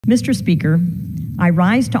Mr. Speaker, I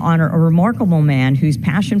rise to honor a remarkable man whose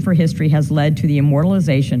passion for history has led to the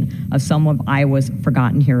immortalization of some of Iowa's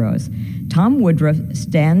forgotten heroes. Tom Woodruff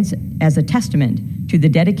stands as a testament to the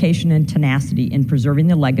dedication and tenacity in preserving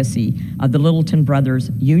the legacy of the Littleton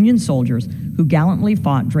brothers, Union soldiers who gallantly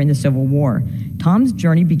fought during the Civil War. Tom's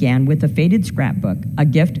journey began with a faded scrapbook, a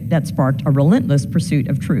gift that sparked a relentless pursuit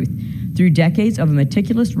of truth. Through decades of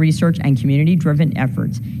meticulous research and community-driven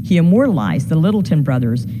efforts, he immortalized the Littleton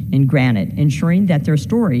brothers in granite, ensuring that their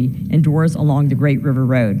story endures along the Great River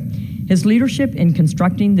Road. His leadership in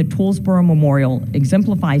constructing the Toolsboro Memorial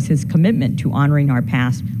exemplifies his commitment to honoring our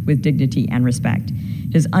past with dignity and respect.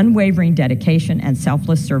 His unwavering dedication and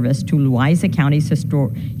selfless service to Louisa County's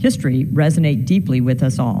history resonate deeply with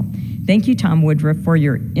us all. Thank you, Tom Woodruff, for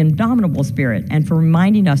your indomitable spirit and for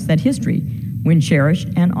reminding us that history, when cherished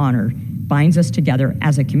and honored, binds us together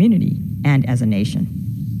as a community and as a nation.